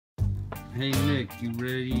Hey Nick, you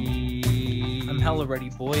ready? I'm hella ready,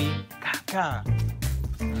 boy. Ka.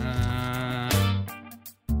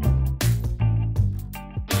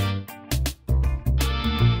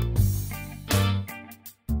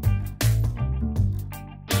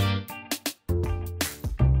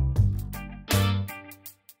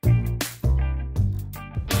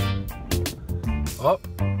 Oh.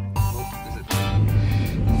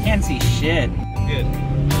 Can't see shit. Good.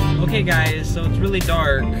 Okay guys, so it's really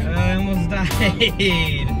dark. I almost died.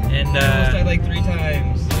 And I almost died like 3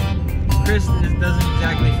 times. Chris doesn't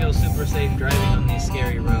exactly feel super safe driving on these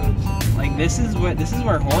scary roads. Like this is where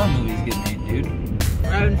horror movies get made, dude.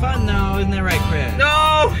 We're having fun though, isn't that right, Chris?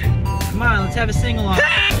 No! Come on, let's have a sing-along.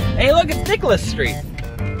 Hey, look, it's Nicholas Street.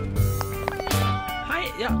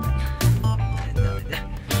 Hi, yeah.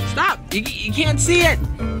 Stop! You can't see it.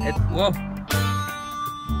 Whoa.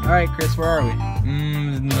 All right, Chris, where are we?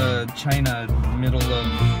 In the China, middle of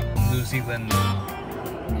New Zealand.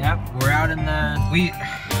 Yep, we're out in the...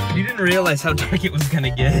 You didn't realize how dark it was gonna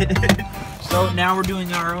get. So now we're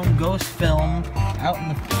doing our own ghost film out in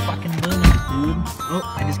the fucking boonies, dude. Oh,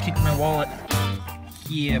 I just kicked my wallet.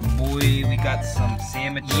 Yeah, boy, we got some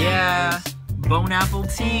sandwiches. Yeah, bone apple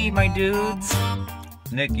tea, my dudes.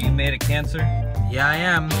 Nick, you made a cancer? Yeah, I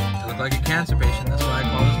am. I look like a cancer patient. That's why I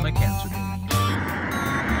call this my cancer boonie.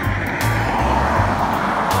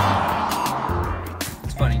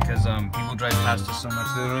 It's funny because people drive past us so much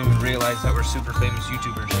they don't even realize that we're super famous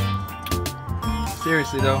YouTubers.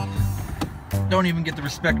 Seriously though, don't even get the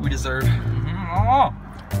respect we deserve. Oh,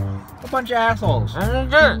 A bunch of assholes. I don't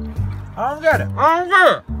get it. I don't get it. I don't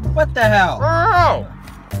get it. What the hell? Oh.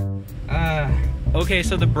 Okay,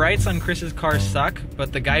 so the brights on Chris's car suck,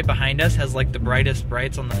 but the guy behind us has like the brightest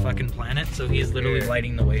brights on the fucking planet, so he is literally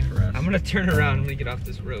lighting the way for us. I'm gonna turn around. I'm gonna get off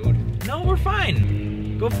this road. No, we're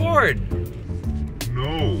fine. Go forward.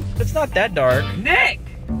 No. It's not that dark. Nick!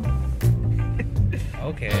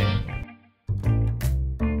 Okay.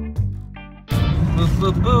 Boop,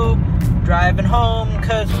 boop, boop. Driving home,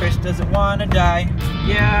 cause Chris doesn't wanna die.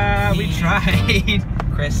 Yeah, we tried.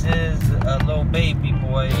 Chris is a little baby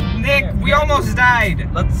boy. Nick, we almost died.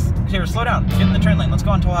 Here, slow down. Get in the turn lane. Let's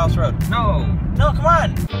go on Toll House Road. No. No, come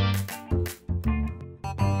on.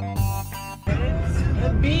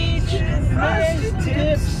 The beach, nice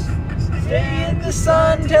tips. Stay in the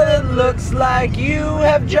sun till it looks like you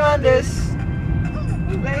have jaundice.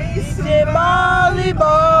 Wasted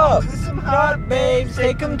volleyball. Some hot babes,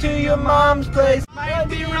 take them to your mom's place. Might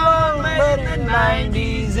be wrong, but in the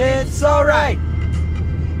 90s it's alright.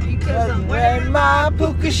 Because I'm wearing my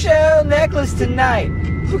puka shell necklace tonight.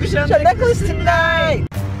 Puka shell necklace tonight.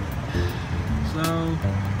 So,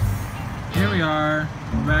 here we are.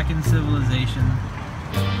 We're back in civilization.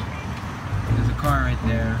 There's a car right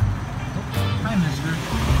there. Oh, hi, mister.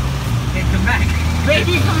 Hey, come back.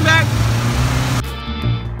 Baby, come back.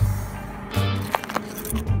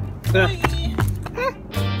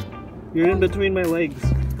 You're in between my legs.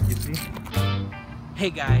 You see? Hey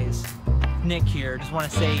guys, Nick here. Just want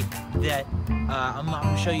to say that I'm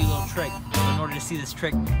gonna show you a little trick. In order to see this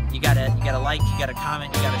trick, you gotta like, you gotta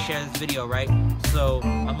comment, you gotta share this video, right? So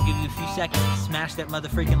I'm gonna give you a few seconds to smash that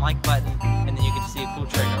motherfucking like button, and then you get to see a cool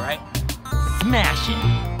trick. All right? Smash it.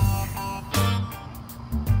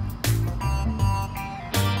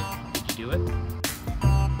 Did you do it?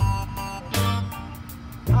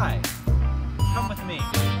 Hi. Come with me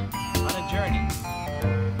on a journey.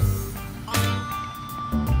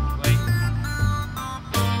 Wait.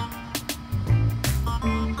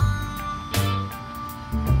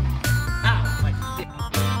 Ow, my dick.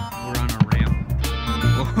 We're on a ramp.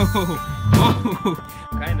 Whoa. Whoa.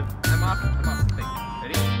 Kind of. I'm off the thing.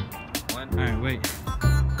 Ready? 1. Alright, wait.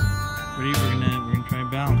 Ready? We're gonna try and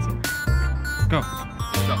balance it. Go.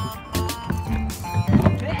 Go.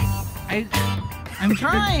 I'm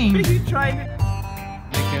trying. Are you trying to?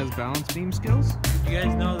 Nick has balance beam skills? Did you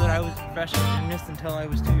guys know that I was a professional gymnast until I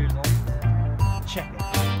was 2 years old? Check it.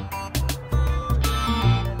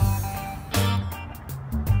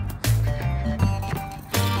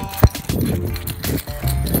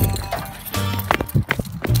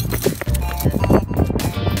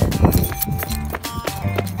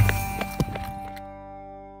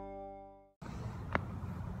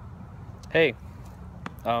 Hey.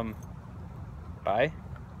 Bye.